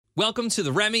Welcome to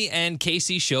the Remy and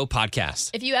Kasey Show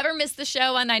podcast. If you ever miss the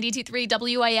show on 92.3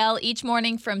 WIL each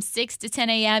morning from 6 to 10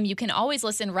 a.m., you can always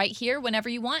listen right here whenever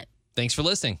you want. Thanks for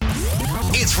listening.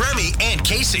 It's Remy and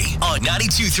Kasey on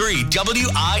 92.3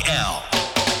 WIL.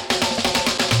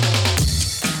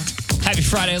 Happy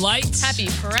Friday, Lights. Happy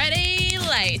Friday,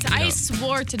 Light. I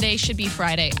swore today should be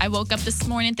Friday. I woke up this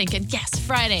morning thinking, yes,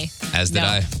 Friday. As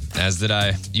did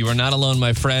I. You are not alone,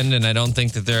 my friend, and I don't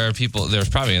think that there's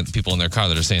probably people in their car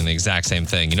that are saying the exact same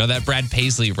thing. You know that Brad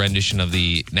Paisley rendition of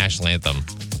the national anthem?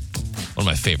 One of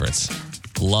my favorites.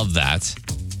 Love that.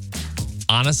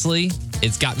 Honestly,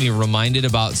 it's got me reminded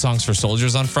about Songs for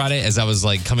Soldiers on Friday as I was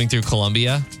coming through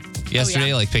Columbia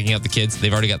yesterday, picking up the kids.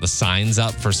 They've already got the signs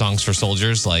up for Songs for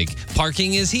Soldiers,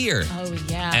 parking is here. Oh,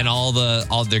 yeah. And all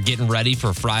they're getting ready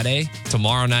for Friday.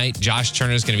 Tomorrow night, Josh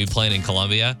Turner's going to be playing in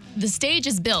Columbia. The stage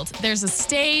is built. There's a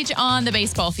stage on the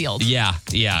baseball field. Yeah.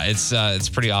 It's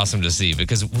pretty awesome to see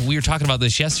because we were talking about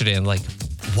this yesterday and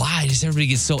why does everybody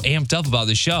get so amped up about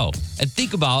the show? And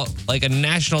think about a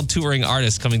national touring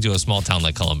artist coming to a small town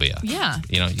like Columbia. Yeah.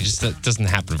 That doesn't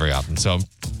happen very often. So I'm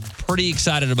pretty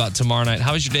excited about tomorrow night.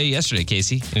 How was your day yesterday,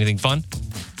 Kasey? Anything fun?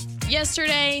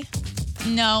 Yesterday,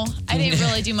 no, I didn't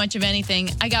really do much of anything.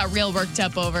 I got real worked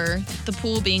up over the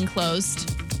pool being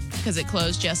closed because it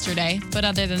closed yesterday. But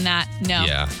other than that, no.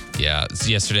 Yeah. So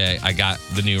yesterday, I got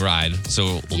the new ride.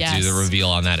 So we'll do the reveal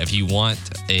on that. If you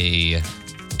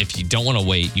don't want to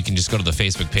wait, you can just go to the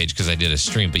Facebook page because I did a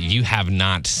stream, but you have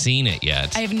not seen it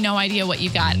yet. I have no idea what you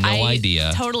got. No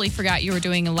idea. Totally forgot you were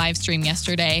doing a live stream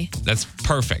yesterday. That's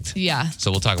perfect. Yeah.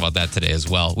 So we'll talk about that today as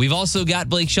well. We've also got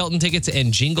Blake Shelton tickets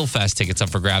and Jingle Fest tickets up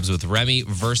for grabs with Remy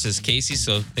versus Kasey,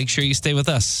 so make sure you stay with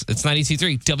us. It's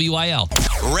 92.3 WIL.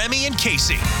 Remy and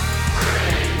Kasey.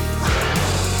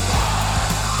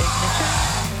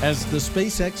 As the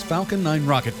SpaceX Falcon 9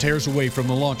 rocket tears away from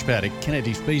the launch pad at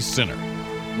Kennedy Space Center,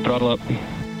 Throttle up.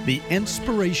 the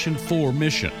Inspiration 4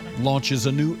 mission launches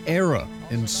a new era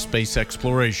in space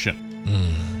exploration.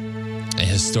 A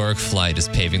historic flight is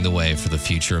paving the way for the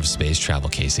future of space travel,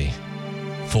 Kasey.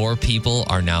 4 people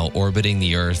are now orbiting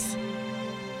the Earth,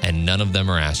 and none of them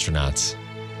are astronauts.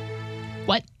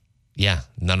 What? Yeah,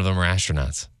 none of them are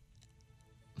astronauts.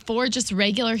 4 just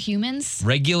regular humans?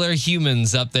 Regular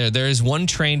humans up there. There is one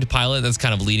trained pilot that's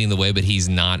kind of leading the way, but he's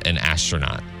not an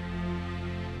astronaut.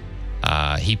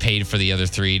 He paid for the other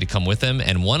 3 to come with him,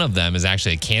 and one of them is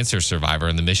actually a cancer survivor,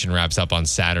 and the mission wraps up on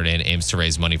Saturday and aims to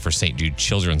raise money for St. Jude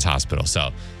Children's Hospital.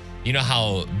 So, you know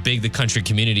how big the country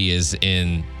community is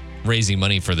in raising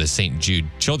money for the St. Jude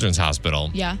Children's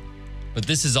Hospital. Yeah. But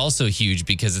this is also huge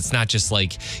because it's not just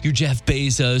you're Jeff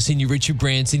Bezos and you're Richard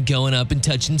Branson going up and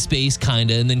touching space, and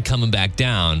then coming back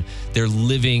down. They're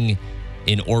living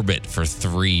in orbit for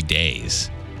 3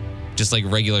 days, just like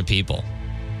regular people.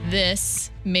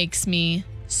 This makes me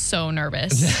so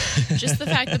nervous. Just the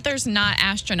fact that there's not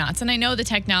astronauts. And I know the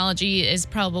technology is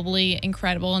probably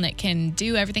incredible and it can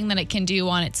do everything that it can do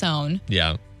on its own.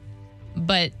 Yeah.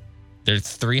 But they're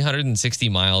 360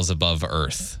 miles above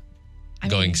Earth,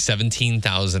 going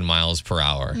 17,000 miles per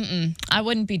hour. I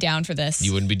wouldn't be down for this.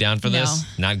 You wouldn't be down for this?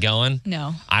 Not going?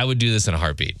 No. I would do this in a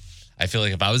heartbeat. I feel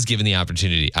like if I was given the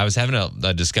opportunity, I was having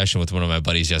a discussion with one of my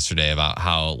buddies yesterday about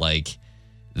how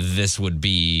this would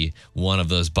be one of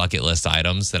those bucket list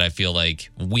items that I feel like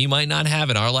we might not have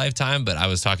in our lifetime. But I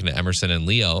was talking to Emerson and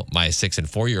Leo, my 6 and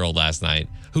 4-year-old last night,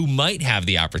 who might have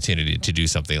the opportunity to do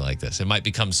something like this. It might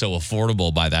become so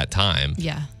affordable by that time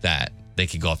that they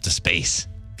could go up to space.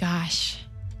 Gosh,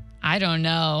 I don't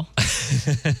know.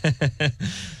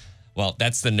 Well,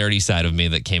 that's the nerdy side of me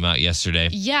that came out yesterday.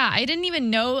 Yeah, I didn't even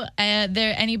know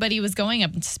anybody was going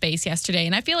up into space yesterday.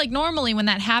 And I feel like normally when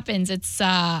that happens,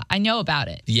 I know about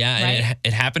it. Yeah, right? and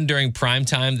it happened during prime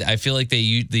time. I feel like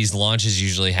these launches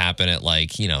usually happen at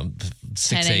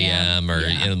 6 a.m. or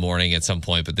in the morning at some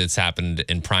point. But this happened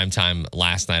in prime time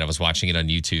last night. I was watching it on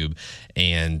YouTube,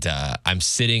 and I'm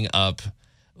sitting up.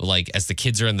 As the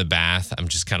kids are in the bath, I'm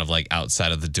just kind of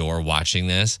outside of the door watching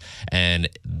this, and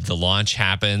the launch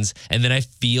happens, and then I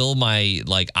feel my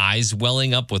eyes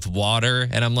welling up with water,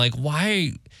 and I'm like,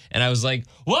 why? And I was like,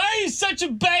 why are you such a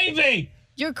baby?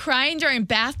 You're crying during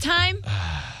bath time?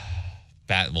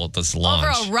 This launch.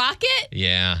 Over a rocket?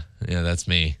 Yeah, that's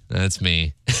me. That's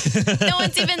me.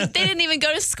 They didn't even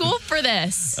go to school for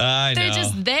this. I know. They're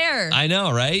just there. I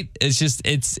know, right? It's just,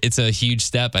 it's a huge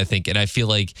step, I think, and I feel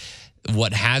like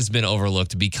what has been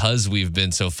overlooked because we've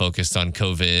been so focused on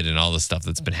COVID and all the stuff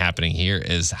that's been happening here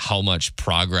is how much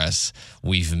progress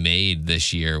we've made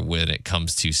this year when it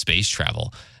comes to space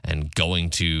travel and going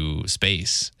to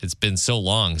space. It's been so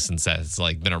long since that's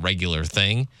been a regular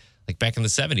thing. Like back in the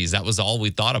 70s, that was all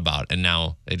we thought about. And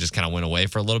now it just kind of went away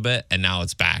for a little bit. And now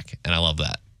it's back. And I love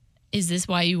that. Is this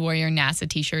why you wore your NASA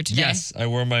t-shirt today? Yes, I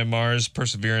wore my Mars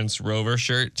Perseverance rover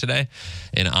shirt today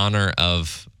in honor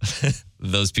of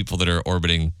those people that are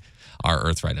orbiting our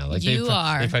Earth right now. Like they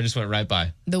probably just went right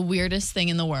by. The weirdest thing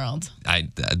in the world.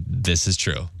 This is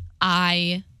true.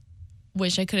 I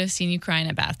wish I could have seen you cry in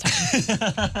a bathtub.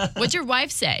 What'd your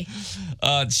wife say?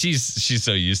 She's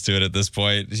so used to it at this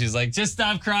point. She's like, just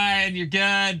stop crying. You're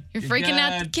good. You're freaking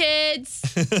out the kids.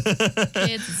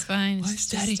 Kids, it's fine. Why is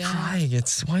Daddy crying?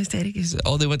 Why is Daddy?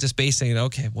 Oh, they went to space. And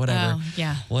okay, whatever. Oh,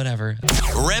 yeah. Whatever.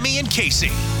 Remy and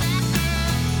Kasey.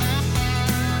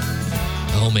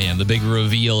 Oh, man, the big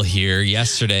reveal here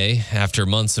yesterday, after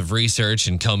months of research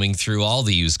and combing through all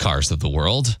the used cars of the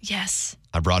world. Yes.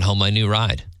 I brought home my new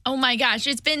ride. Oh my gosh,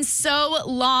 it's been so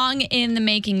long in the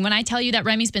making. When I tell you that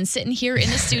Remy's been sitting here in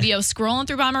the studio scrolling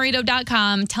through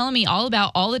Bommarito.com, telling me all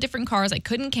about all the different cars I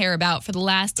couldn't care about for the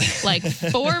last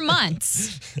 4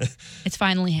 months. It's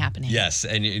finally happening. Yes,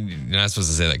 and you're not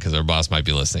supposed to say that because our boss might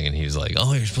be listening, and he's like,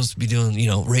 oh, you're supposed to be doing,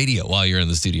 radio while you're in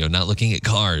the studio, not looking at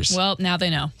cars. Well, now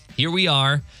they know. Here we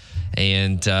are,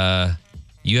 and I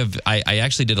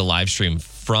actually did a live stream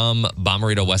from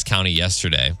Bommarito, West County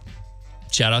yesterday.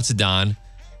 Shout out to Don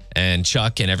and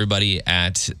Chuck and everybody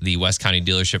at the West County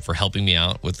dealership for helping me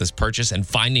out with this purchase and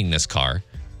finding this car.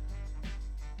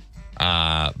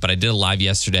 But I did a live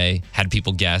yesterday, had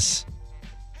people guess.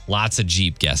 Lots of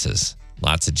Jeep guesses.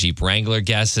 Lots of Jeep Wrangler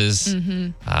guesses.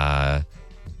 Mm-hmm.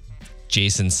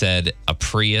 Jason said a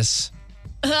Prius.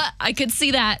 I could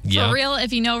see that. Yep. For real,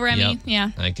 if you know Remy. Yep.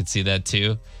 Yeah. I could see that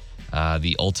too.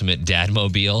 The ultimate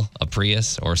dadmobile, a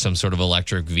Prius, or some sort of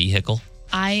electric vehicle.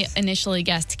 I initially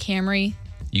guessed Camry.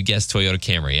 You guessed Toyota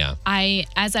Camry, yeah.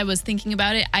 As I was thinking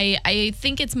about it, I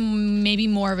think it's maybe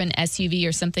more of an SUV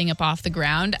or something up off the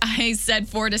ground. I said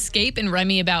Ford Escape and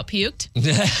Remy about puked.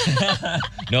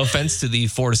 No offense to the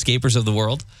Ford Escapers of the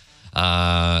world.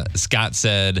 Scott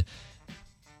said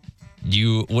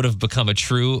you would have become a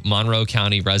true Monroe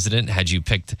County resident had you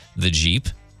picked the Jeep.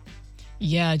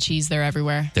 Yeah, geez, they're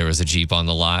everywhere. There was a Jeep on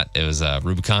the lot. It was a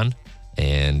Rubicon,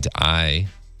 and I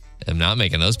am not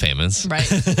making those payments. Right.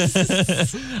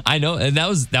 I know. And that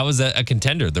was a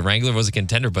contender. The Wrangler was a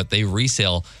contender, but they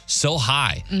resale so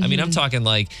high. Mm-hmm. I mean, I'm talking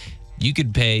like you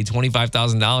could pay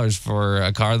 $25,000 for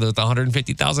a car with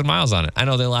 150,000 miles on it. I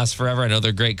know they last forever. I know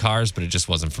they're great cars, but it just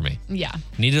wasn't for me. Yeah.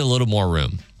 Needed a little more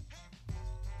room.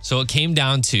 So it came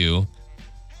down to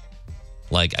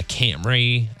like a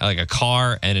Camry, like a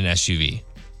car and an SUV.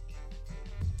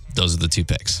 Those are the two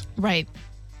picks. Right.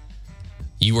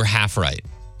 You were half right.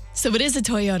 So it is a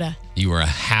Toyota. You were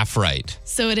half right.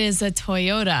 So it is a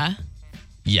Toyota.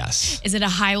 Yes. Is it a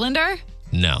Highlander?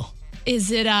 No.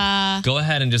 Is it a... Go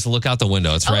ahead and just look out the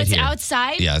window. It's right here. Oh, it's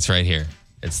outside? Yeah, it's right here.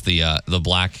 It's the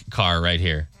black car right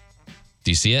here.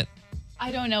 Do you see it?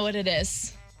 I don't know what it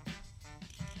is.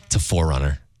 It's a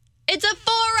 4Runner. It's a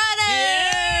 4Runner!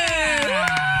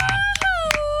 Yeah!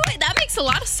 Woo! That makes a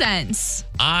lot of sense.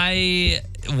 I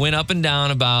went up and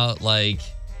down about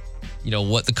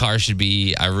what the car should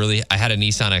be. I had a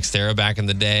Nissan Xterra back in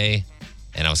the day,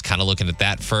 and I was kind of looking at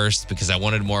that first because I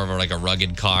wanted more of a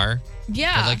rugged car.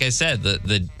 Yeah. But like I said,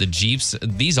 the Jeeps,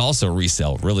 these also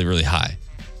resell really, really high.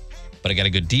 But I got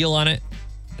a good deal on it,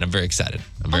 and I'm very excited.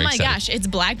 I'm very excited. Gosh, it's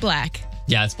black.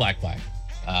 Yeah, it's black.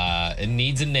 It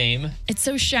needs a name. It's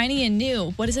so shiny and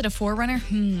new. What is it, a 4Runner?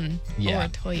 Yeah. Or a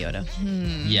Toyota?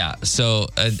 Yeah, so...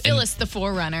 Phyllis, the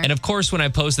 4Runner. And of course, when I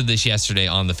posted this yesterday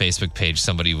on the Facebook page,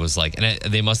 somebody was like, and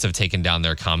they must have taken down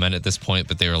their comment at this point,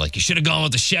 but they were like, you should have gone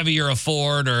with a Chevy or a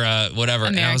Ford or whatever.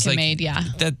 American and I was like, made, yeah.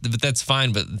 But that's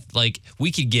fine. But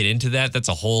we could get into that. That's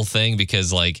a whole thing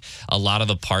because a lot of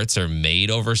the parts are made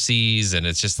overseas, and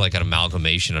it's just like an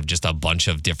amalgamation of just a bunch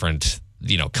of different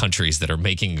countries that are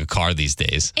making a car these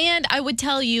days. And I would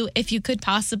tell you, if you could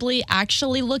possibly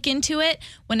actually look into it,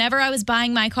 whenever I was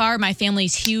buying my car, my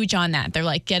family's huge on that. They're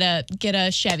like, get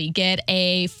a Chevy, get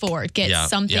a Ford, get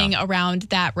something around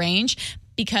that range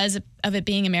because of it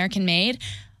being American made.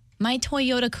 My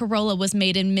Toyota Corolla was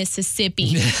made in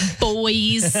Mississippi,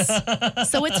 boys.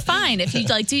 So it's fine if you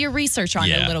do your research on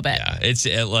it a little bit. Yeah, it's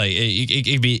it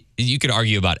could be. You could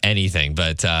argue about anything,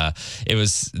 but it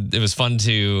was fun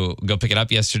to go pick it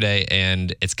up yesterday,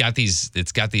 and it's got these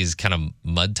kind of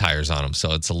mud tires on them,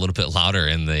 so it's a little bit louder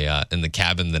in the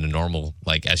cabin than a normal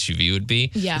SUV would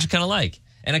be. Yeah, which I kind of like.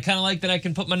 And I kind of like that I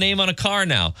can put my name on a car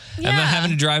now. Yeah. I'm not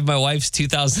having to drive my wife's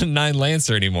 2009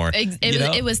 Lancer anymore.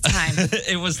 It was time.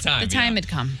 It was time. The time had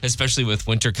come. Especially with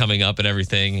winter coming up and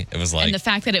everything. It was like. And the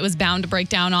fact that it was bound to break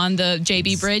down on the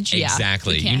JB Bridge.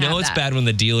 Exactly. Yeah, you know it's bad when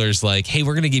the dealer's like, hey,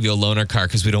 we're going to give you a loaner car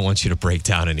because we don't want you to break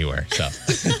down anywhere. So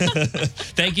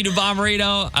thank you to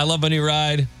Bomberito. I love my new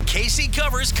ride. Kasey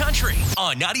covers country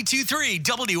on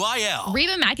 92.3 WIL.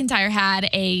 Reba McEntire had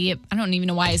I don't even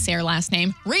know why I say her last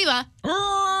name. Reba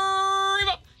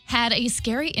had a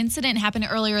scary incident happen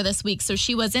earlier this week. So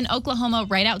she was in Oklahoma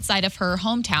right outside of her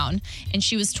hometown, and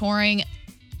she was touring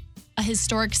a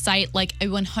historic site, like a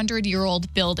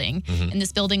 100-year-old building. Mm-hmm. And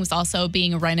this building was also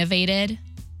being renovated.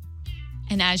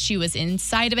 And as she was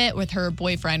inside of it with her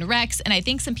boyfriend, Rex, and I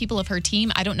think some people of her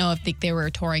team, I don't know if they were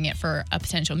touring it for a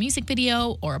potential music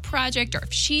video or a project, or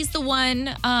if she's the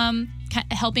one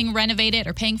helping renovate it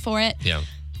or paying for it. Yeah.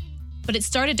 But it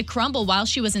started to crumble while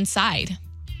she was inside.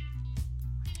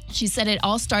 She said it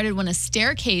all started when a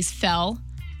staircase fell,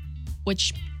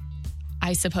 which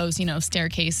I suppose,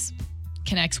 staircase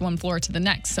connects one floor to the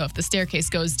next. So if the staircase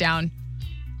goes down,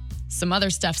 some other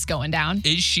stuff's going down.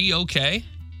 Is she okay?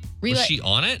 Was she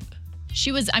on it?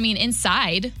 She was,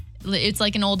 inside. It's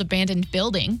like an old abandoned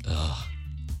building. Ugh.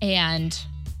 And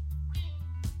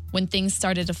when things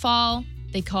started to fall,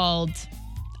 they called,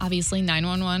 obviously,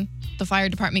 911. The fire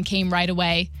department came right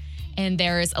away. And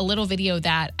there's a little video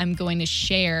that I'm going to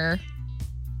share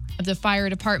of the fire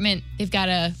department. They've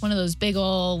got one of those big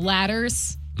old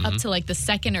ladders up to like the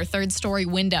second or third story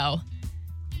window.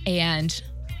 And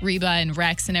Reba and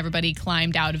Rex and everybody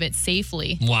climbed out of it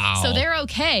safely. Wow. So they're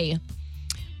okay.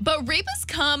 But Reba's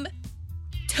come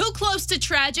too close to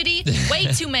tragedy way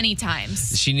too many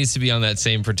times. She needs to be on that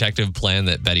same protective plan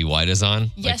that Betty White is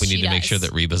on. Yes, we need she to make does. sure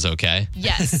that Reba's okay.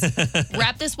 Yes.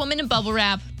 Wrap this woman in bubble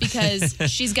wrap because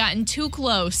she's gotten too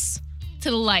close to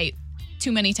the light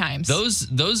too many times.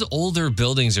 Those older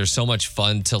buildings are so much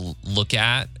fun to look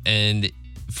at, and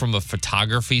from a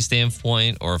photography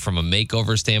standpoint or from a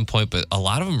makeover standpoint, but a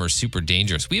lot of them are super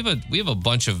dangerous. We have a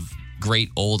bunch of great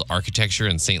old architecture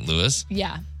in St. Louis.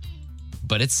 Yeah.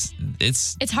 But it's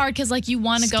hard because you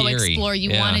want to go explore,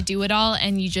 you want to do it all,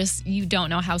 and you don't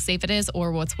know how safe it is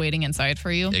or what's waiting inside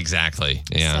for you. Exactly.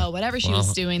 Yeah. So whatever she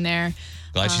was doing there.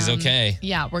 Glad she's okay.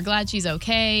 Yeah, we're glad she's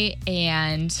okay.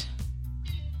 And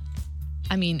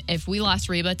if we lost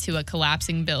Reba to a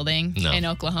collapsing building in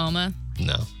Oklahoma,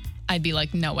 no, I'd be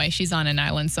like, no way, she's on an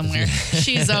island somewhere.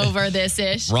 She's over this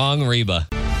ish. Wrong Reba.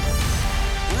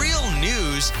 Real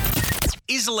news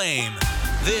is lame.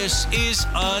 This is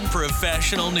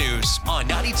Unprofessional News on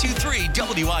 92.3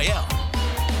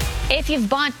 WIL. If you've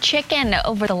bought chicken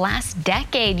over the last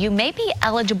decade, you may be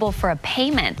eligible for a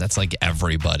payment. That's like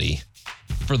everybody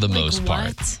for the most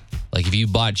part. What? Like if you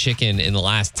bought chicken in the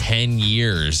last 10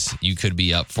 years, you could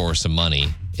be up for some money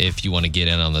if you want to get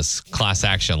in on this class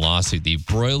action lawsuit. The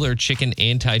broiler chicken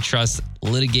antitrust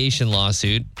litigation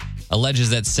lawsuit alleges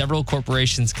that several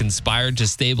corporations conspired to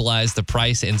stabilize the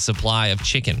price and supply of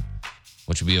chicken,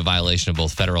 which would be a violation of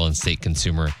both federal and state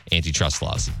consumer antitrust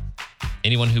laws.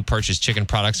 Anyone who purchased chicken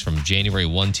products from January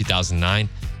 1, 2009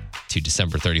 to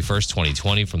December 31st,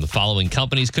 2020 from the following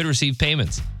companies could receive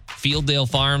payments: Fieldale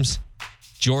Farms,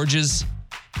 George's,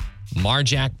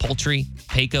 Marjack Poultry,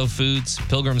 Payco Foods,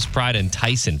 Pilgrim's Pride, and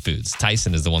Tyson Foods.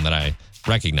 Tyson is the one that I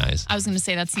recognize. I was going to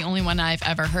say that's the only one I've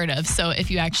ever heard of. So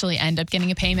if you actually end up getting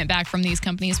a payment back from these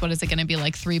companies, what is it going to be,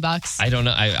 like $3? I don't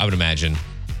know. I would imagine.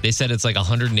 They said it's like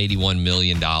 $181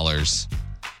 million,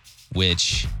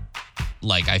 which,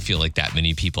 I feel like that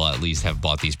many people at least have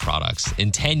bought these products.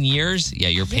 In 10 years,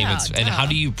 your payments. And how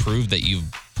do you prove that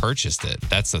you've purchased it?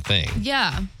 That's the thing.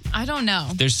 Yeah, I don't know.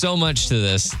 There's so much to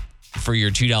this for your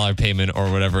 $2 payment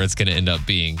or whatever it's going to end up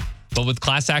being. But with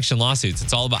class action lawsuits,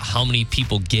 it's all about how many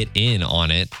people get in on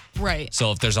it. Right.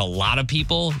 So if there's a lot of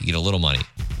people, you get a little money.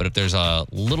 But if there's a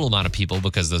little amount of people,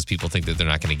 because those people think that they're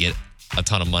not going to get a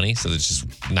ton of money, so it's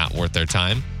just not worth their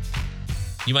time,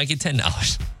 you might get $10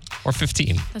 or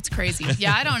 $15. That's crazy.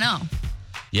 Yeah, I don't know.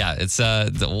 Yeah, it's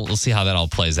we'll see how that all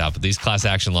plays out. But these class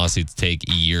action lawsuits take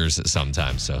years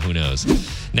sometimes, so who knows?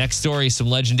 Next story, some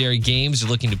legendary games are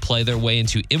looking to play their way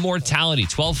into immortality.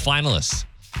 12 finalists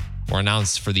were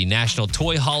announced for the National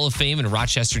Toy Hall of Fame in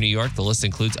Rochester, New York. The list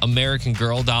includes American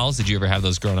Girl dolls. Did you ever have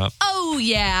those growing up? Oh,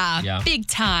 yeah. Big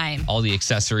time. All the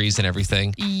accessories and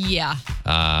everything. Yeah.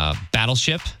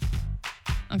 Battleship.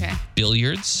 Okay.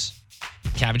 Billiards.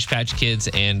 Cabbage Patch Kids,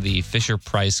 and the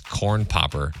Fisher-Price Corn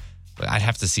Popper. I'd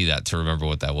have to see that to remember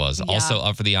what that was. Yeah. Also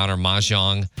up for the honor,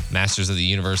 Mahjong, Masters of the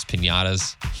Universe,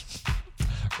 Piñatas,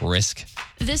 risk.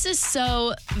 This is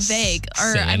so vague,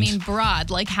 or Sand. I mean broad.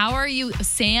 Like, how are you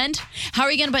sand? How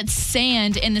are you going to put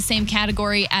sand in the same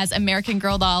category as American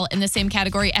Girl doll, in the same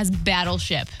category as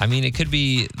Battleship? I mean, it could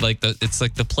be like it's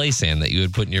like the play sand that you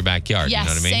would put in your backyard. Yes, you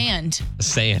know what I mean? sand.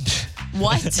 Sand.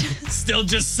 What? Still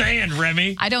just sand,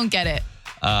 Remy. I don't get it.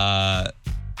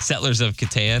 Settlers of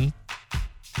Catan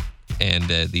and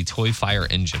the Toy Fire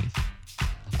Engine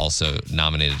also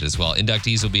nominated as well.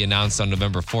 Inductees will be announced on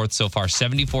November 4th. So far,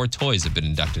 74 toys have been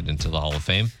inducted into the Hall of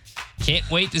Fame. Can't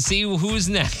wait to see who's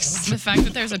next. The fact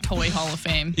that there's a Toy Hall of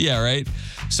Fame. Yeah, right?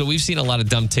 So we've seen a lot of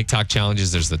dumb TikTok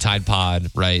challenges. There's the Tide Pod,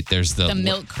 right? There's the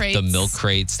milk crates. The milk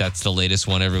crates. That's the latest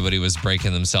one everybody was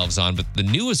breaking themselves on. But the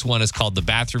newest one is called the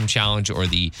Bathroom Challenge, or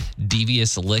the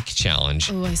Devious Lick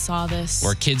Challenge, Oh, I saw this.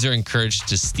 where kids are encouraged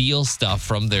to steal stuff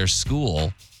from their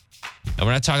school. And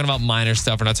we're not talking about minor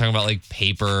stuff. We're not talking about like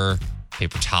paper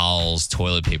towels,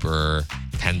 toilet paper,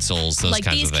 pencils, those like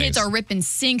kinds of things. these kids are ripping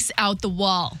sinks out the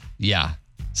wall. Yeah.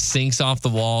 Sinks off the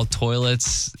wall,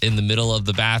 toilets in the middle of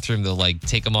the bathroom. They'll like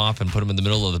take them off and put them in the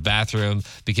middle of the bathroom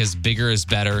because bigger is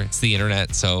better. It's the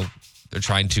internet. So they're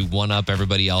trying to one up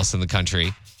everybody else in the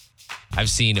country. I've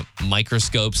seen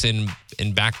microscopes in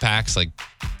backpacks, like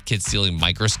kids stealing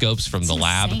microscopes from the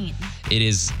lab. Insane. It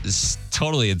is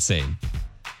totally insane.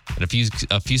 And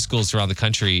a few schools around the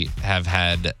country have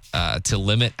had to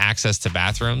limit access to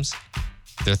bathrooms.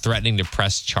 They're threatening to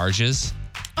press charges,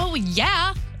 Oh,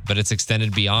 yeah. but it's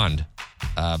extended beyond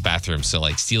bathrooms. So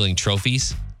like stealing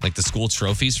trophies, like the school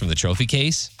trophies from the trophy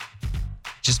case.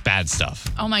 Just bad stuff.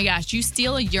 Oh my gosh, you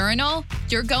steal a urinal,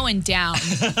 you're going down.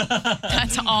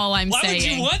 That's all I'm saying. Why would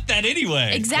you want that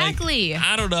anyway? Exactly. Like,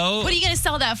 I don't know. What are you going to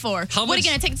sell that for? What are you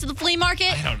going to take it to the flea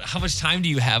market? I don't know. How much time do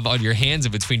you have on your hands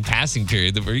in between passing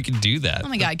period where you can do that? Oh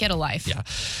my God, get a life.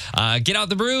 Yeah. Get out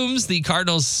the brooms. The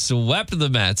Cardinals swept the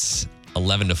Mets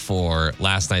 11-4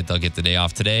 last night. They'll get the day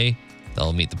off today.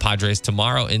 They'll meet the Padres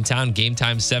tomorrow in town. Game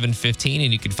time 7:15,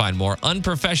 and you can find more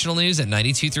unprofessional news at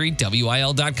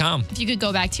 923wil.com. If you could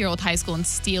go back to your old high school and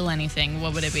steal anything,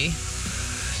 what would it be?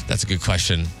 That's a good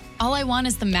question. All I want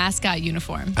is the mascot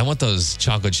uniform. I want those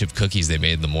chocolate chip cookies they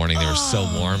made in the morning. They were so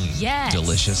warm and yes.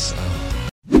 delicious.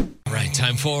 All right,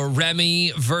 time for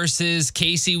Remy versus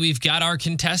Kasey. We've got our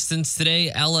contestants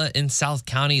today. Ella in South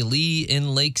County, Lee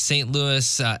in Lake St.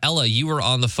 Louis. Ella, you were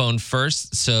on the phone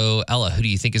first. So, Ella, who do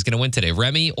you think is going to win today?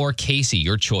 Remy or Kasey?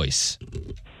 Your choice.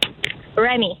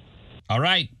 Remy. All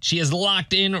right, she is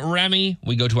locked in, Remy.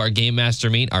 We go to our Game Master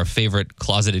meet, our favorite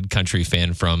closeted country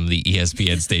fan from the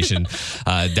ESPN station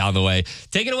down the way.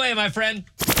 Take it away, my friend.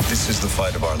 This is the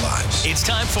fight of our lives. It's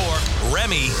time for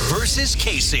Remy versus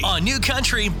Kasey on New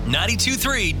Country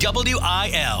 92.3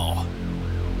 WIL.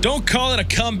 Don't call it a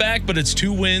comeback, but it's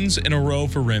 2 wins in a row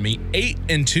for Remy.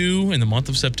 8-2 in the month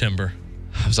of September.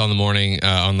 I was on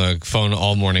the phone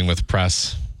all morning with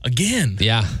press. Again.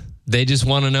 Yeah. They just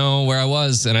want to know where I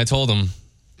was, and I told them.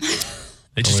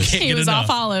 They just can't He get was enough.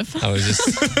 off Olive. I was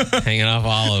just hanging off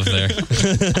Olive there.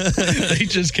 They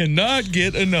just cannot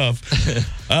get enough.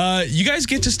 You guys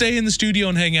get to stay in the studio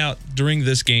and hang out during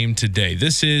this game today.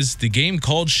 This is the game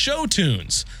called Show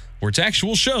Tunes, where it's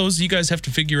actual shows. You guys have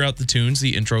to figure out the tunes,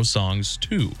 the intro songs,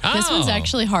 too. This one's Oh.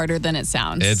 actually harder than it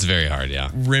sounds. It's very hard, yeah.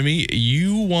 Remy,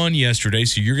 you won yesterday,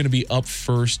 so you're going to be up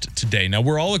first today. Now,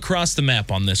 we're all across the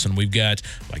map on this one. We've got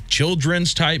like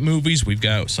children's type movies. We've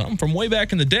got some from way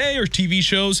back in the day or TV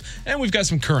shows, and we've got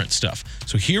some current stuff.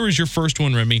 So here is your first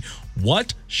one, Remy.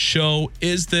 What show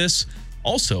is this?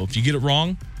 Also, if you get it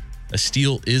wrong, a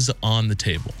steal is on the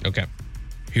table. Okay.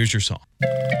 Here's your song.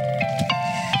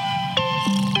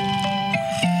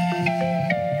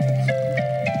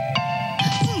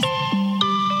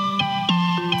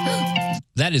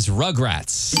 That is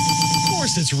Rugrats. Of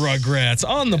course, it's Rugrats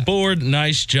on the board.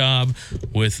 Nice job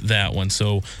with that one.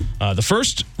 So the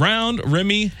first round,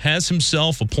 Remy has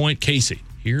himself a point. Kasey,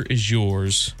 here is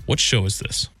yours. What show is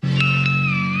this?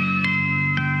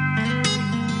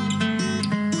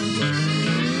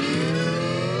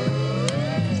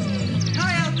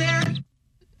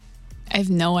 I have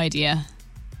no idea.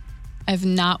 I have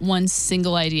not one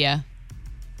single idea.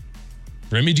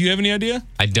 Remy, do you have any idea?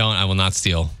 I don't. I will not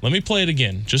steal. Let me play it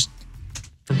again, just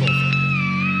for both.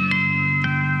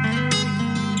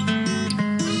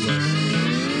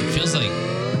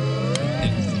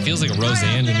 It feels like a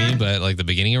Roseanne to me, but like the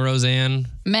beginning of Roseanne,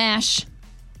 MASH.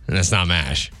 and that's not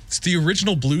MASH. It's the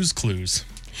original Blue's Clues.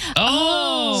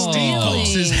 Oh, Steve Really?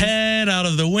 pokes his head out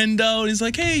of the window and he's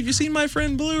like, "Hey, have you seen my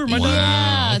friend Blue or my dog?"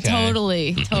 Yeah, okay.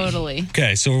 totally.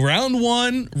 Okay, so round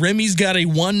one, Remy's got a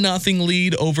 1-0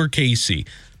 lead over Kasey.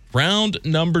 Round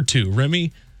number 2,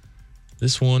 Remy,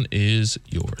 this one is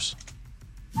yours.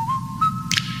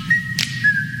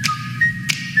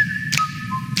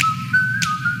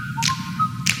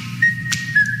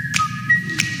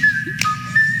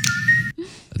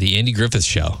 The Andy Griffith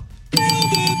Show.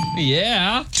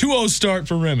 Yeah. 2-0 start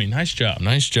for Remy. Nice job.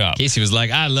 Nice job. Casey was like,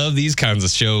 I love these kinds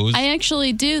of shows. I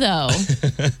actually do, though.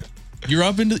 You're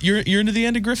into the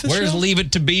Andy Griffith Where's Show? Leave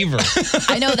It to Beaver?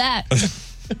 I know that.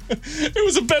 It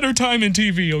was a better time in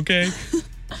TV, okay?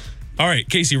 All right,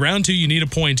 Casey, round 2, you need a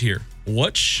point here.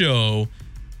 What show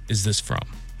is this from?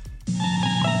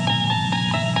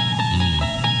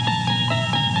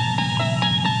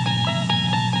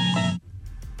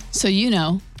 So you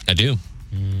know. I do.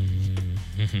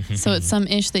 So it's some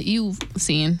ish that you've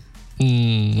seen.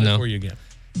 No. Before you get.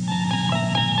 I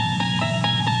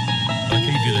like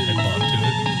how you do the head bob to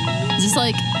it. Is this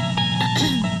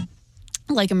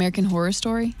like American Horror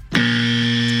Story?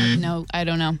 No, I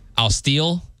don't know. I'll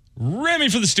steal Remy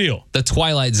for the steal. The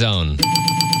Twilight Zone.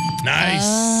 Nice.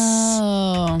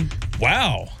 Oh.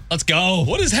 Wow. Let's go.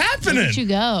 What is happening? Where did you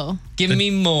go? Give me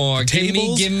more. Give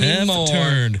me have more.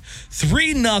 Turned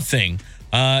 3-0.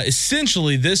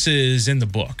 Essentially, this is in the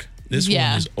book. This one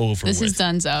is over. This with. is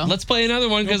donezo. Let's play another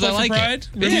one because I like it.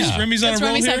 Remy's on a roll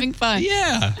Remy's here. having fun.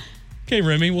 Yeah. Okay,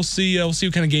 Remy, we'll see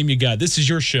what kind of game you got. This is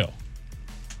your show.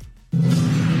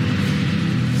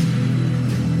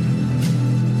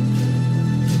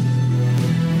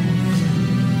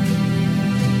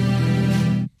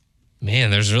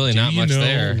 Man, there's really not much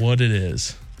there. What it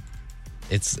is?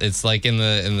 It's like in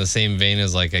the same vein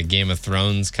as like a Game of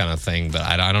Thrones kind of thing, but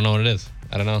I don't know what it is.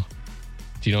 I don't know.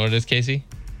 Do you know what it is, Casey?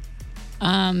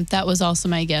 That was also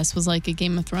my guess. Was like a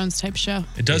Game of Thrones type show.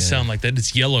 It does sound like that.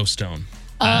 It's Yellowstone.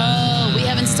 Oh, we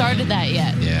haven't started that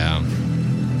yet. Yeah.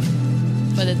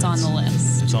 But it's on the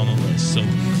list. It's on the list. So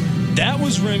that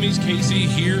was Remy's. Casey,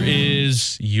 here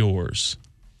is yours.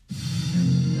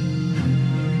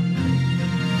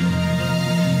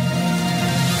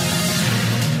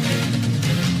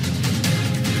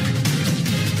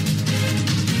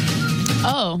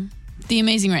 Oh, The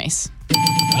Amazing Race.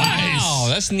 Wow,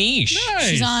 that's niche. Nice.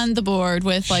 She's on the board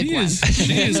with like She one.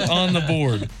 is on the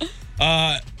board.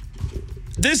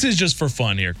 This is just for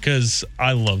fun here because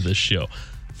I love this show.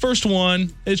 First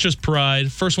one, it's just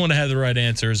pride. First one to have the right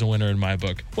answer is a winner in my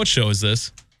book. What show is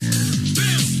this?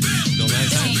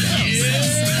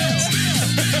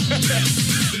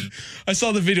 I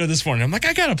saw the video this morning. I'm like,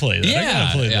 I gotta play that. I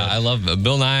gotta play that. I love it.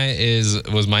 Bill Nye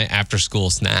was my after school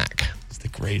snack. It's the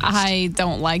greatest. I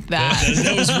don't like that.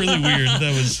 That was really weird.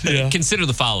 That was Consider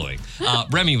the following.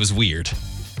 Remy was weird.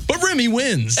 But Remy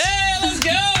wins. Hey, let's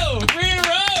go! 3 in a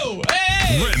row!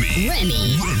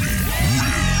 Hey!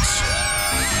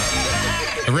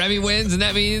 Remy wins, and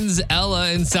that means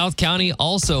Ella in South County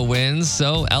also wins.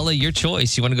 So, Ella, your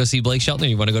choice. You want to go see Blake Shelton or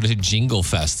you want to go to Jingle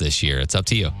Fest this year? It's up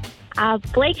to you.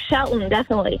 Blake Shelton,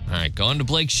 definitely. All right, going to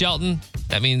Blake Shelton.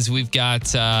 That means we've got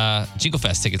Jingle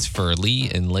Fest tickets for Lee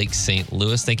and Lake St.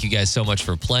 Louis. Thank you guys so much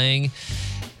for playing.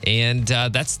 And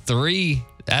that's 3.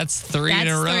 That's 3 in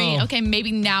a row. 3. Okay,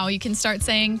 maybe now you can start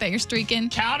saying that you're streaking.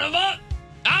 Count them up.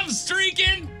 I'm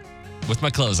streaking. With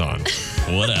my clothes on.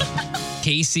 What up?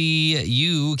 Kasey,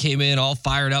 you came in all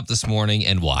fired up this morning,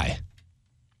 and why?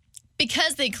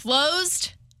 Because they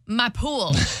closed my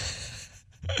pool.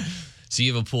 So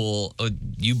you have a pool.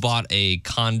 You bought a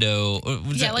condo.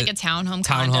 Like a townhome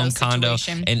condo.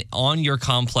 situation. And on your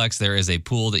complex, there is a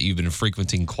pool that you've been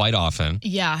frequenting quite often.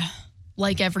 Yeah,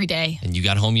 like every day. And you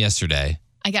got home yesterday.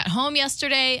 I got home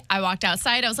yesterday. I walked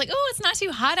outside. I was like, "Oh, it's not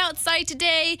too hot outside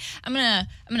today. I'm gonna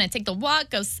take the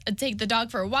walk. Go take the dog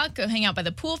for a walk. Go hang out by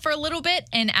the pool for a little bit."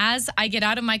 And as I get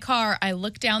out of my car, I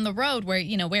look down the road where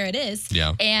it is.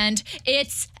 Yeah. And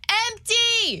it's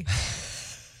empty.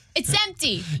 It's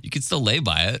empty. You could still lay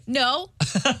by it. No.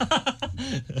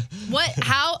 What?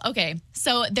 How? Okay.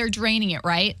 So they're draining it,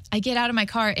 right? I get out of my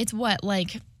car. It's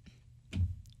like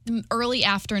early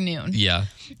afternoon. Yeah.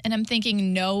 And I'm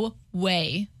thinking, no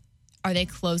way are they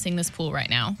closing this pool right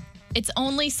now. It's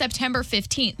only September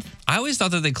 15th. I always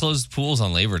thought that they closed pools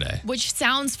on Labor Day. Which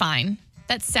sounds fine.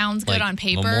 That sounds good on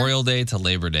paper. Memorial Day to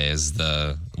Labor Day is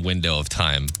the window of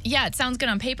time. Yeah, it sounds good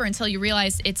on paper until you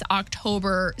realize it's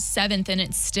October 7th and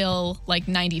it's still like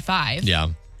 95. Yeah.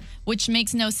 Which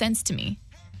makes no sense to me.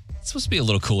 It's supposed to be a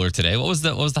little cooler today. What was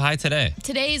the high today?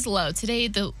 Today's low. Today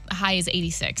the high is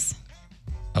 86.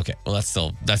 Okay, well that's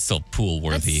still pool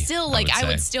worthy. That's still I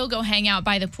would still go hang out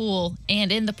by the pool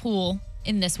and in the pool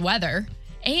in this weather.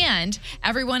 And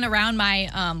everyone around my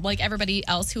everybody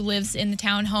else who lives in the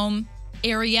townhome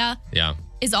area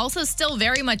is also still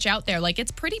very much out there. Like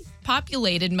it's pretty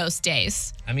populated most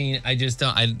days. I mean, I just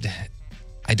don't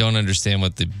I don't understand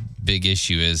what the big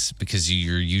issue is because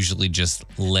you're usually just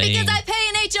laying. Because I pay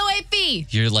an HOA fee.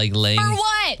 You're like laying. For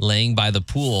what? Laying by the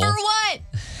pool. For what?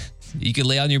 You can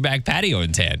lay on your back patio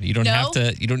and tan. You don't have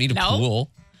to. You don't need a pool.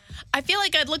 I feel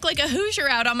like I'd look like a Hoosier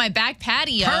out on my back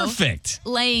patio. Perfect.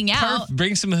 Laying out.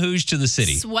 Bring some Hooge to the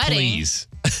city. Sweating. Please.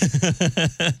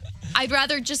 I'd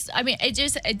rather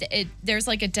there's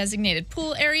like a designated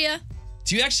pool area.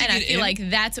 Do you actually And get I feel in? like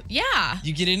that's, yeah.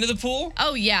 You get into the pool?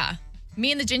 Oh, yeah.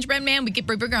 Me and the gingerbread man, we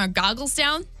bring our goggles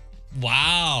down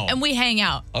Wow. and we hang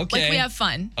out. Okay. Like we have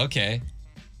fun. Okay.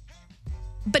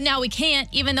 But now we can't,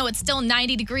 even though it's still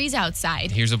 90 degrees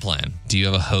outside. Here's a plan. Do you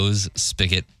have a hose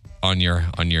spigot on your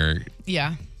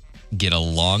Yeah. get a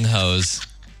long hose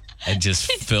and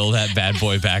just fill that bad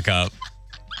boy back up?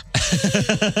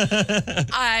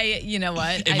 You know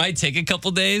what? It might take a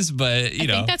couple days, but I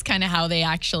think that's kind of how they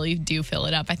actually do fill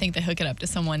it up. I think they hook it up to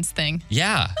someone's thing.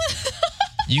 Yeah.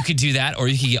 You could do that, or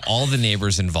you could get all the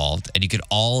neighbors involved and you could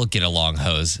all get a long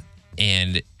hose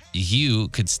and you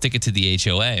could stick it to the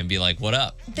HOA and be like, what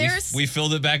up? We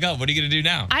filled it back up. What are you going to do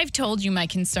now? I've told you my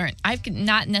concern. I've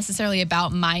not necessarily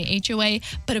about my HOA,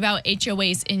 but about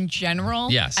HOAs in general.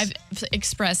 Yes. I've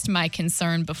expressed my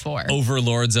concern before.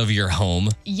 Overlords of your home.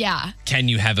 Yeah. Can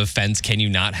you have a fence? Can you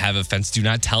not have a fence? Do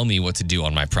not tell me what to do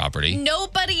on my property.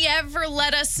 Nobody ever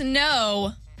let us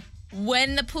know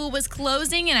when the pool was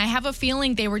closing, and I have a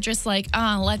feeling they were just like,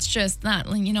 let's just not,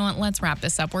 you know what, let's wrap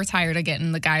this up. We're tired of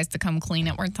getting the guys to come clean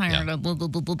it. We're tired of blah, blah,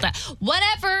 blah, blah, blah.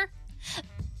 Whatever.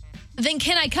 Then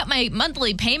can I cut my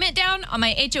monthly payment down on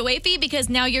my HOA fee? Because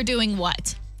now you're doing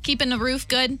what? Keeping the roof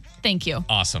good? Thank you.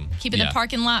 Awesome. Keeping the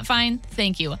parking lot fine?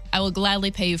 Thank you. I will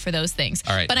gladly pay you for those things.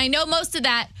 All right. But I know most of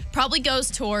that probably goes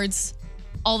towards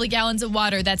all the gallons of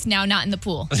water that's now not in the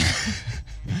pool.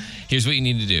 Here's what you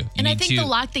need to do. I think to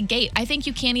lock the gate. I think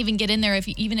you can't even get in there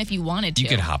even if you wanted to. You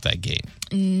could hop that gate.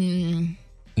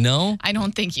 No? I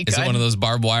don't think you could. Is it one of those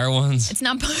barbed wire ones? It's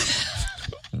not.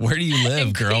 Where do you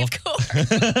live, girl? No,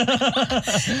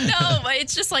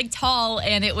 it's just like tall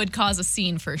and it would cause a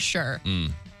scene for sure.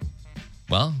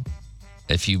 Well,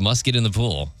 if you must get in the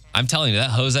pool, I'm telling you,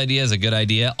 that hose idea is a good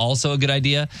idea. Also a good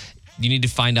idea. You need to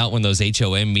find out when those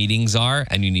HOA meetings are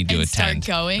and you need to attend.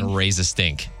 Start going. And raise a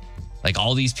stink. Like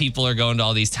all these people are going to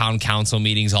all these town council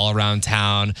meetings all around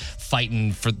town,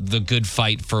 fighting for the good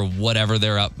fight for whatever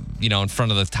they're up, in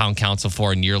front of the town council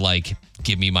for. And you're like,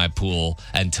 give me my pool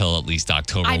until at least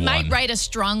October 1. I might write a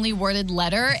strongly worded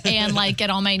letter and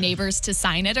get all my neighbors to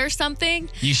sign it or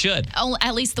something. You should.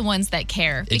 At least the ones that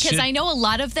care. Because I know a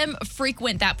lot of them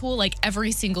frequent that pool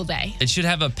every single day. It should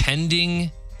have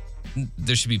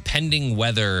there should be pending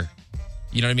weather.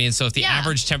 You know what I mean? So if the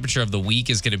average temperature of the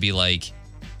week is going to be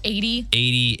 80,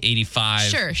 85.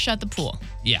 Sure, shut the pool.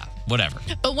 Yeah, whatever.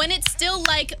 But when it's still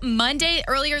Monday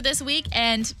earlier this week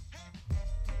and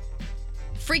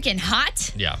freaking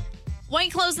hot. Yeah. Why are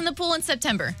you closing the pool in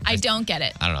September? I don't get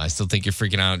it. I don't know. I still think you're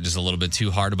freaking out just a little bit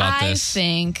too hard about this. I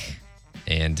think.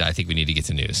 And I think we need to get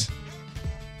to news.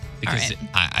 Because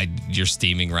you're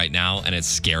steaming right now and it's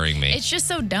scaring me. It's just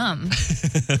so dumb.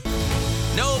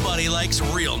 Nobody likes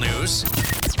real news.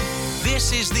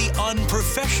 This is the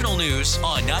unprofessional news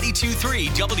on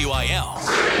 92.3 WIL.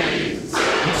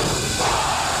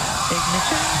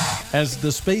 As the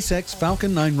SpaceX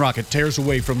Falcon 9 rocket tears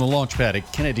away from the launch pad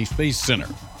at Kennedy Space Center,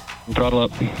 throttle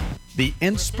up. The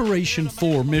Inspiration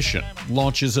 4 mission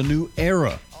launches a new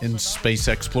era in space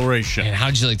exploration. And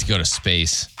how'd you like to go to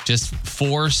space? Just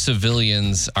 4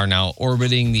 civilians are now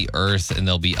orbiting the Earth, and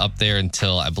they'll be up there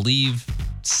until, I believe,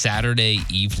 Saturday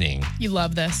evening. You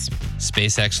love this.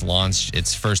 SpaceX launched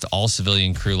its first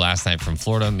all-civilian crew last night from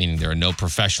Florida, meaning there are no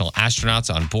professional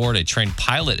astronauts on board. A trained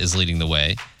pilot is leading the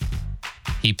way.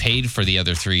 He paid for the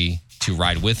other 3 to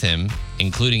ride with him,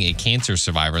 including a cancer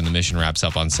survivor, and the mission wraps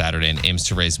up on Saturday and aims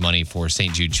to raise money for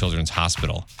St. Jude Children's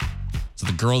Hospital. So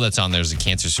the girl that's on there is a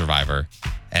cancer survivor,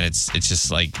 and it's just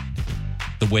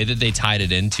the way that they tied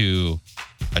it into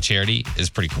a charity is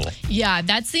pretty cool. Yeah,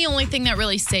 that's the only thing that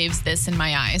really saves this in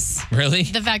my eyes. Really?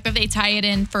 The fact that they tie it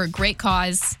in for a great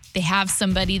cause. They have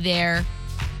somebody there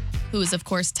who is, of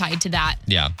course, tied to that.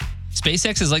 Yeah.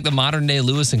 SpaceX is like the modern day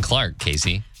Lewis and Clark,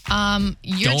 Kasey.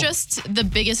 You're just the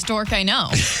biggest dork I know.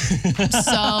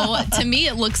 So to me,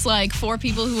 it looks like 4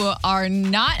 people who are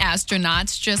not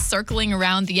astronauts just circling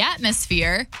around the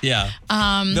atmosphere. Yeah.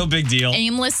 No big deal.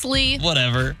 Aimlessly.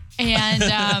 Whatever. And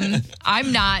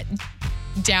I'm not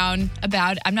down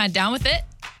with it.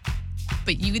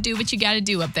 But you do what you got to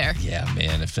do up there. Yeah,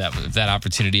 man. If that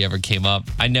opportunity ever came up,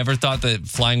 I never thought that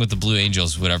flying with the Blue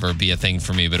Angels would ever be a thing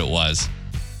for me, but it was.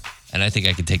 And I think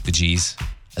I could take the G's.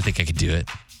 I think I could do it.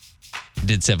 I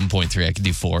did 7.3. I could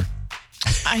do 4.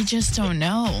 I just don't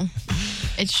know.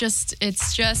 It's just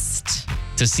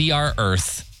to see our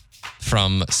Earth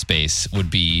from space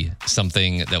would be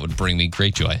something that would bring me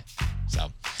great joy. So,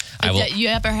 You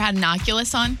ever had an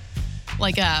Oculus on?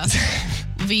 like a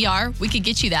VR, we could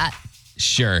get you that.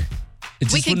 Sure.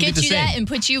 We could get you that and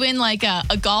put you in like a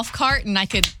golf cart, and I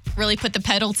could really put the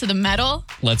pedal to the metal.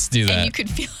 Let's do that. And you could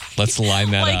feel Let's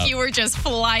line that up. Like you were just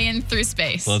flying through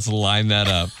space. Let's line that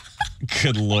up.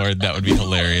 Good Lord, that would be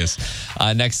hilarious.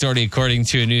 Next story, according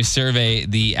to a new survey,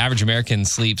 the average American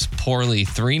sleeps poorly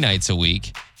 3 nights a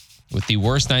week, with the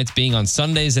worst nights being on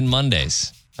Sundays and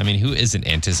Mondays. I mean, who isn't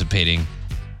anticipating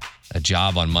a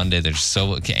job on Monday? They're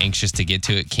so anxious to get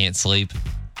to it, can't sleep.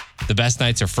 The best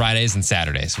nights are Fridays and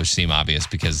Saturdays, which seem obvious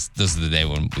because those are the day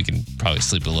when we can probably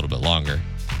sleep a little bit longer.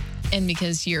 And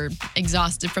because you're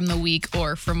exhausted from the week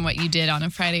or from what you did on a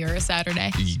Friday or a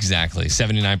Saturday. Exactly.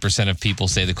 79% of people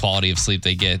say the quality of sleep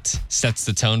they get sets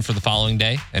the tone for the following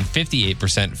day. And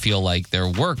 58% feel like their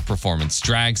work performance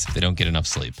drags if they don't get enough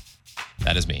sleep.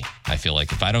 That is me. I feel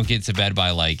like if I don't get to bed by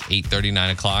like 8:30, 9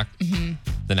 o'clock,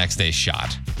 the next day's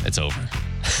shot. It's over.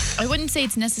 I wouldn't say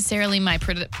it's necessarily my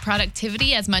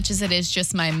productivity as much as it is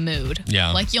just my mood.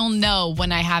 Yeah. Like you'll know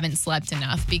when I haven't slept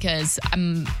enough because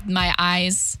my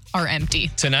eyes are empty.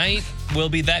 Tonight will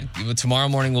be that. Tomorrow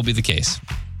morning will be the case.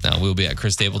 We'll be at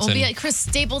Chris Stapleton. We'll be at Chris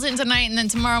Stapleton tonight, and then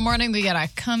tomorrow morning we gotta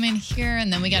come in here,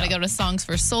 and then we gotta go to Songs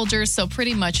for Soldiers. So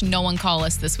pretty much no one call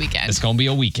us this weekend. It's gonna be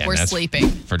a weekend. We're sleeping.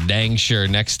 For dang sure.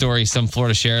 Next story, some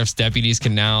Florida sheriff's deputies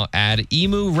can now add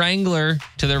emu wrangler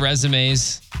to their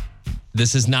resumes.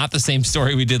 This is not the same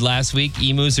story we did last week.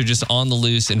 Emus are just on the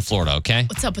loose in Florida, okay?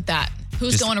 What's up with that?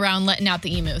 Who's going around letting out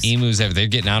the emus? Emus, they're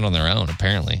getting out on their own,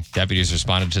 apparently. Deputies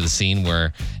responded to the scene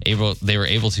where they were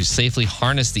able to safely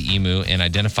harness the emu and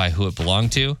identify who it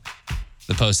belonged to.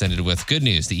 The post ended with, good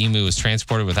news. The emu was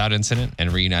transported without incident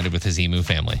and reunited with his emu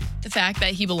family. The fact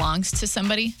that he belongs to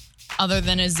somebody other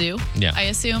than a zoo, I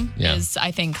assume, is,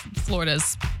 I think,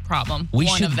 Florida's problem.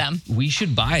 One of them. We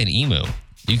should buy an emu.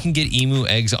 You can get emu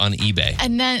eggs on eBay.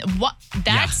 And then what?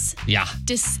 That's... Yeah.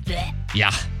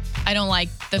 Yeah. I don't like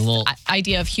the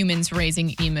idea of humans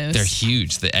raising emus. They're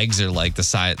huge. The eggs are like the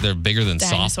size, they're bigger than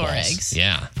dinosaur softballs. Eggs.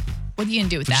 Yeah. What are you going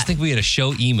to do with that? I just think we had a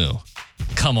show emu.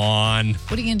 Come on.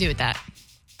 What are you going to do with that?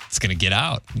 It's going to get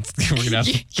out. We're gonna have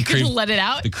You're going to let it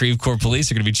out? The Creve Coeur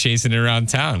police are going to be chasing it around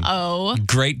town. Oh.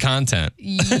 Great content.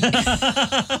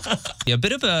 A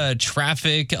bit of a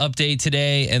traffic update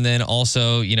today, and then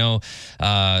also,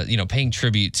 paying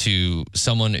tribute to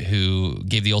someone who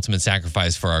gave the ultimate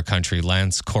sacrifice for our country,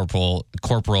 Lance Corporal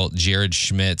Jared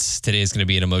Schmitz. Today is going to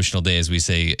be an emotional day as we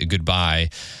say goodbye.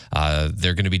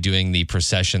 They're going to be doing the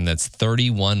procession that's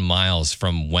 31 miles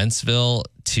from Wentzville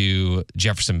to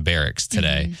Jefferson Barracks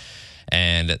today.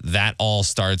 And that all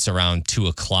starts around 2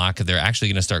 o'clock. They're actually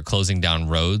going to start closing down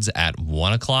roads at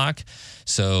 1 o'clock.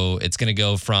 So it's going to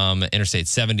go from Interstate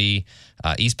 70,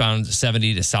 eastbound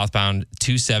 70 to southbound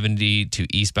 270 to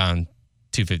eastbound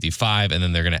 255. And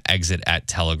then they're going to exit at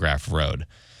Telegraph Road.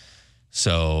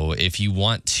 So if you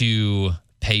want to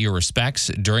pay your respects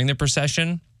during the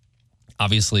procession,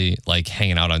 obviously, like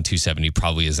hanging out on 270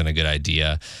 probably isn't a good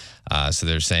idea. So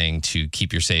they're saying to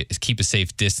keep a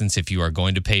safe distance if you are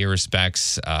going to pay your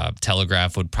respects.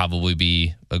 Telegraph would probably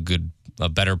be a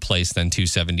better place than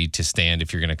 270 to stand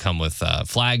if you're going to come with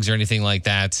flags or anything like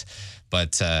that.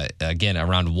 But again,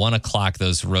 around 1 o'clock,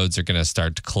 those roads are going to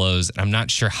start to close. And I'm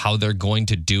not sure how they're going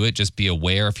to do it. Just be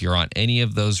aware if you're on any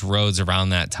of those roads around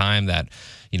that time, that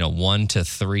 1 to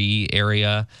 3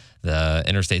 area. The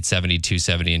Interstate 70,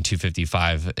 270, and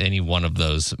 255, any one of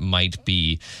those might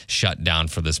be shut down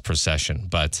for this procession.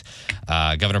 But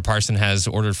Governor Parson has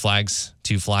ordered flags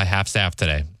to fly half-staff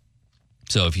today.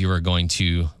 So if you are going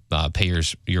to pay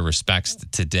your respects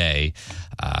today,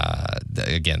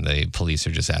 again, the police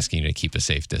are just asking you to keep a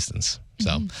safe distance.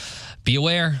 So be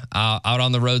aware out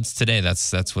on the roads today.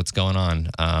 That's what's going on.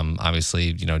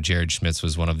 Obviously, Jared Schmitz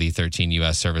was one of the 13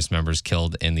 U.S. service members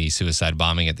killed in the suicide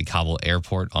bombing at the Kabul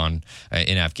airport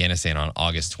in Afghanistan on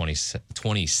August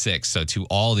 26th. So to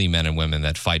all the men and women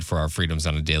that fight for our freedoms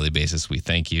on a daily basis, we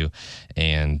thank you.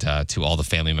 And to all the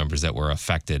family members that were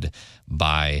affected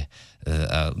by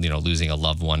losing a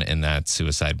loved one in that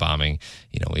suicide bombing,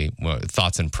 we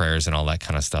thoughts and prayers and all that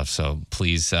kind of stuff. So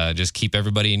please just keep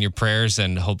everybody in your prayers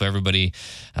and hope everybody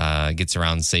gets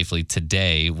around safely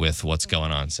today with what's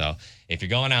going on. So if you're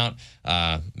going out,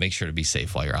 make sure to be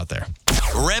safe while you're out there.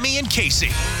 Remy and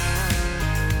Kasey.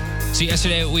 So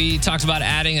yesterday we talked about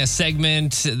adding a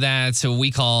segment that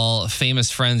we call Famous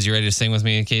Friends. You ready to sing with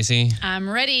me, Kasey? I'm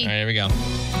ready. All right, here we go.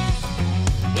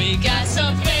 We got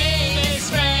some famous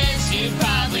friends you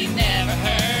probably never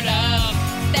heard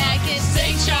of. Back in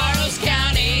St. Charles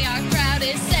County, our crowd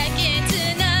is second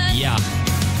to none. Yeah.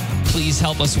 Please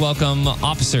help us welcome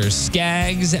Officer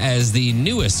Skaggs as the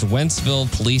newest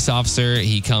Wentzville police officer.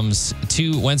 He comes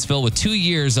to Wentzville with 2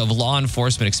 years of law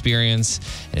enforcement experience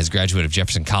and is a graduate of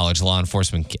Jefferson College Law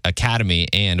Enforcement Academy.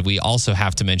 And we also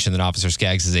have to mention that Officer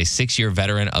Skaggs is a 6-year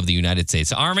veteran of the United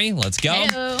States Army. Let's go.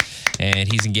 Hello.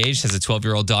 And he's engaged, has a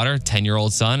 12-year-old daughter,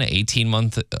 10-year-old son,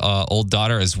 18-month-old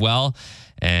daughter as well.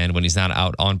 And when he's not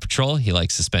out on patrol, he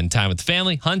likes to spend time with the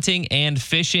family, hunting and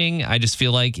fishing. I just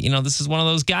feel like, this is one of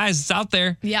those guys that's out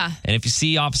there. Yeah. And if you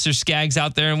see Officer Skaggs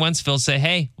out there in Wentzville, say,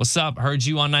 hey, what's up? Heard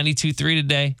you on 92.3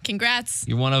 today. Congrats.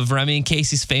 You're one of Remy and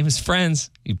Kasey's famous friends.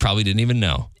 You probably didn't even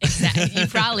know. Exactly. You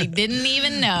probably didn't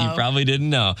even know. You probably didn't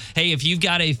know. Hey, if you've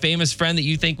got a famous friend that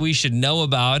you think we should know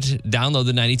about, download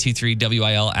the 92.3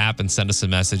 WIL app and send us a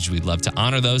message. We'd love to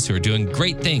honor those who are doing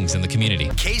great things in the community.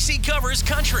 Kasey covers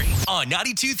country on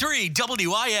 92.3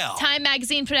 WIL. Time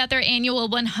Magazine put out their annual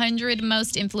 100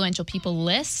 most influential people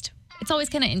list. It's always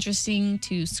kind of interesting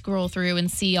to scroll through and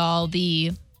see all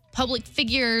the public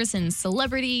figures and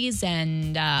celebrities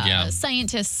and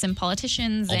scientists and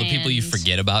politicians. All the people you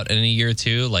forget about in a year or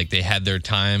two, like they had their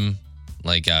time,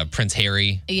 like Prince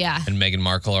Harry and Meghan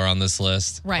Markle are on this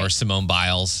list. Right. Or Simone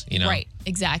Biles, Right,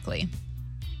 exactly.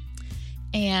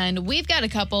 And we've got a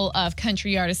couple of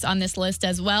country artists on this list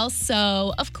as well.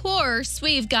 So, of course,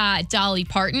 we've got Dolly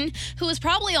Parton, who was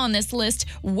probably on this list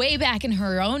way back in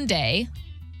her own day.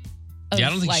 I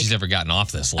don't think she's ever gotten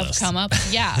off this list. Come up.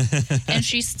 Yeah. And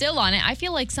she's still on it. I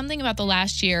feel like something about the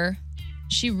last year,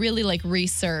 she really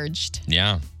resurged.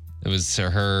 Yeah. It was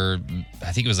her,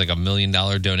 I think it was like $1 million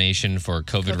donation for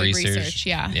COVID research.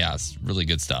 Yeah. Yeah, it's really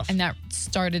good stuff. And that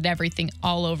started everything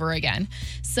all over again.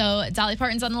 So Dolly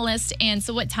Parton's on the list. And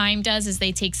so what Time does is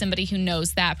they take somebody who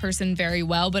knows that person very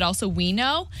well, but also we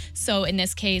know. So in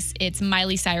this case, it's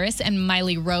Miley Cyrus. And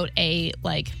Miley wrote a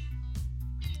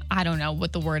I don't know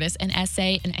what the word is, an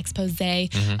essay, an expose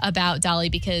about Dolly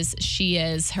because she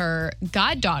is her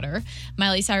goddaughter.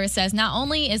 Miley Cyrus says, not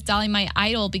only is Dolly my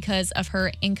idol because of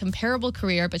her incomparable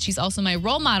career, but she's also my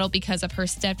role model because of her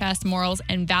steadfast morals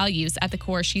and values. At the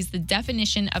core, she's the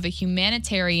definition of a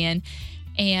humanitarian.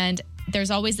 And there's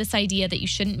always this idea that you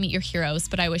shouldn't meet your heroes,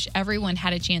 but I wish everyone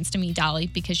had a chance to meet Dolly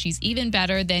because she's even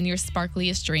better than your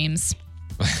sparkliest dreams.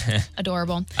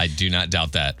 Adorable. I do not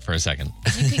doubt that for a second.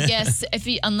 You could guess,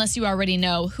 unless you already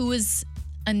know, who is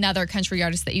another country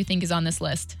artist that you think is on this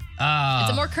list? It's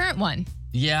a more current one.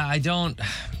 Yeah, I don't.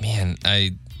 Man,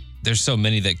 there's so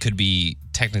many that could be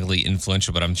technically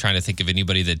influential, but I'm trying to think of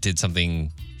anybody that did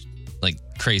something like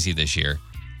crazy this year.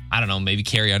 I don't know, maybe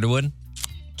Carrie Underwood?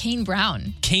 Kane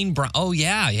Brown. Oh,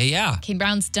 yeah. Kane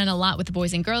Brown's done a lot with the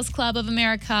Boys and Girls Club of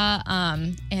America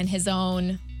and his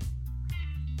own...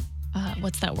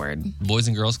 what's that word? Boys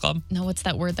and Girls Club? No, what's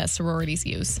that word that sororities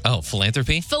use? Oh,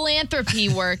 philanthropy? Philanthropy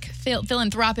work,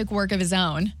 philanthropic work of his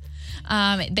own.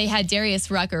 They had Darius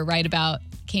Rucker write about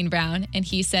Kane Brown, and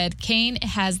he said, Kane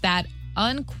has that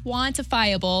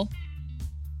unquantifiable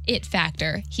it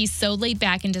factor. He's so laid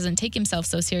back and doesn't take himself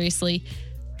so seriously,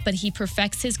 but he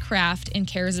perfects his craft and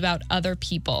cares about other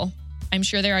people. I'm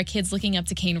sure there are kids looking up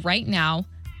to Kane right now,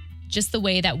 just the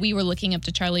way that we were looking up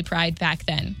to Charlie Pride back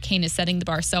then. Kane is setting the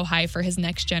bar so high for his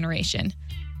next generation,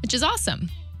 which is awesome.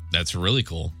 That's really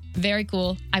cool. Very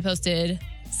cool. I posted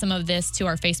some of this to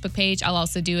our Facebook page. I'll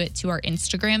also do it to our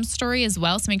Instagram story as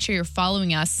well. So make sure you're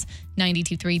following us,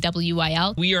 92.3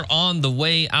 WIL. We are on the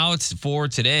way out for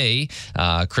today.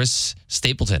 Chris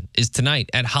Stapleton is tonight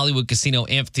at Hollywood Casino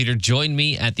Amphitheater. Join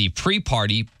me at the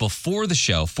pre-party before the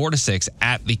show, 4 to 6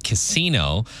 at the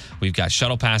casino. We've got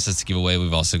shuttle passes to give away.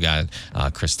 We've also got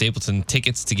Chris Stapleton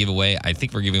tickets to give away. I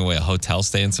think we're giving away a hotel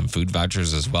stay and some food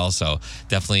vouchers as well. So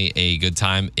definitely a good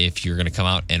time if you're going to come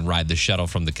out and ride the shuttle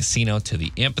from the casino to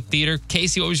the amphitheater.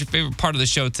 Kasey, what was your favorite part of the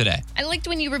show today? I liked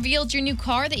when you revealed your new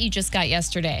car that you just got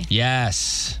yesterday.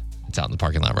 Yes. It's out in the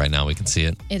parking lot right now. We can see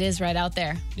it. It is right out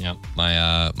there. Yeah. My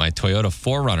Toyota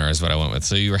 4Runner is what I went with.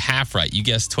 So you were half right. You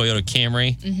guessed Toyota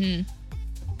Camry.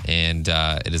 Mm-hmm. And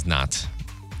it is not.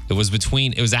 It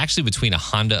was actually between a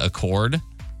Honda Accord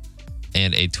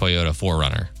and a Toyota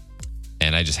 4Runner.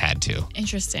 And I just had to.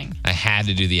 Interesting. I had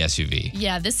to do the SUV.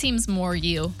 Yeah, this seems more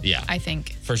you. Yeah. I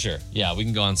think. For sure. Yeah, we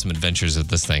can go on some adventures with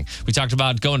this thing. We talked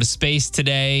about going to space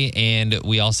today, and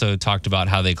we also talked about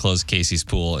how they closed Kasey's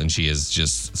pool, and she is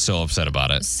just so upset about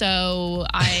it. So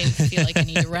I feel like I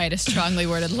need to write a strongly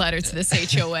worded letter to this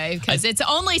HOA because it's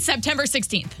only September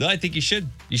 16th. No, I think you should.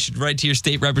 You should write to your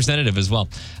state representative as well.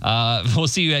 We'll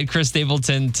see you at Chris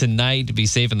Stapleton tonight. Be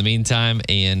safe in the meantime,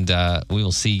 and we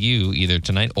will see you either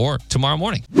tonight or tomorrow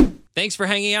morning. Thanks for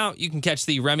hanging out. You can catch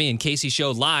the Remy and Kasey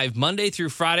Show live Monday through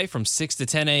Friday from 6 to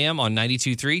 10 a.m. on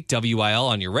 92.3 WIL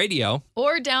on your radio.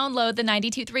 Or download the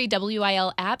 92.3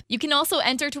 WIL app. You can also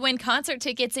enter to win concert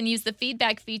tickets and use the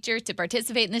feedback feature to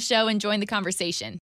participate in the show and join the conversation.